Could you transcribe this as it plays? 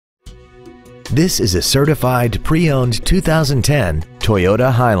This is a certified pre-owned 2010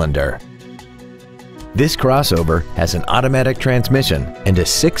 Toyota Highlander. This crossover has an automatic transmission and a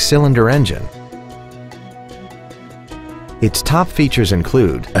 6-cylinder engine. Its top features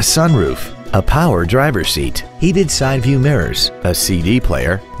include a sunroof, a power driver's seat, heated side view mirrors, a CD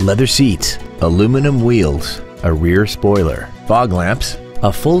player, leather seats, aluminum wheels, a rear spoiler, fog lamps,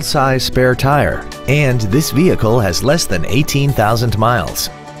 a full-size spare tire, and this vehicle has less than 18,000 miles.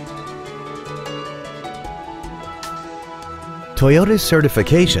 Toyota's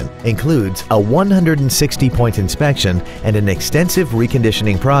certification includes a 160-point inspection and an extensive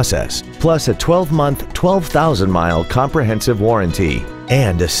reconditioning process, plus a 12-month, 12,000-mile comprehensive warranty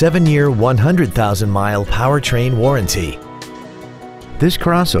and a 7-year, 100,000-mile powertrain warranty. This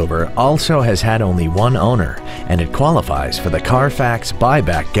crossover also has had only one owner, and it qualifies for the Carfax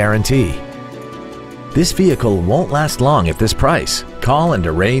buyback guarantee. This vehicle won't last long at this price. Call and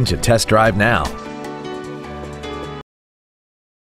arrange a test drive now.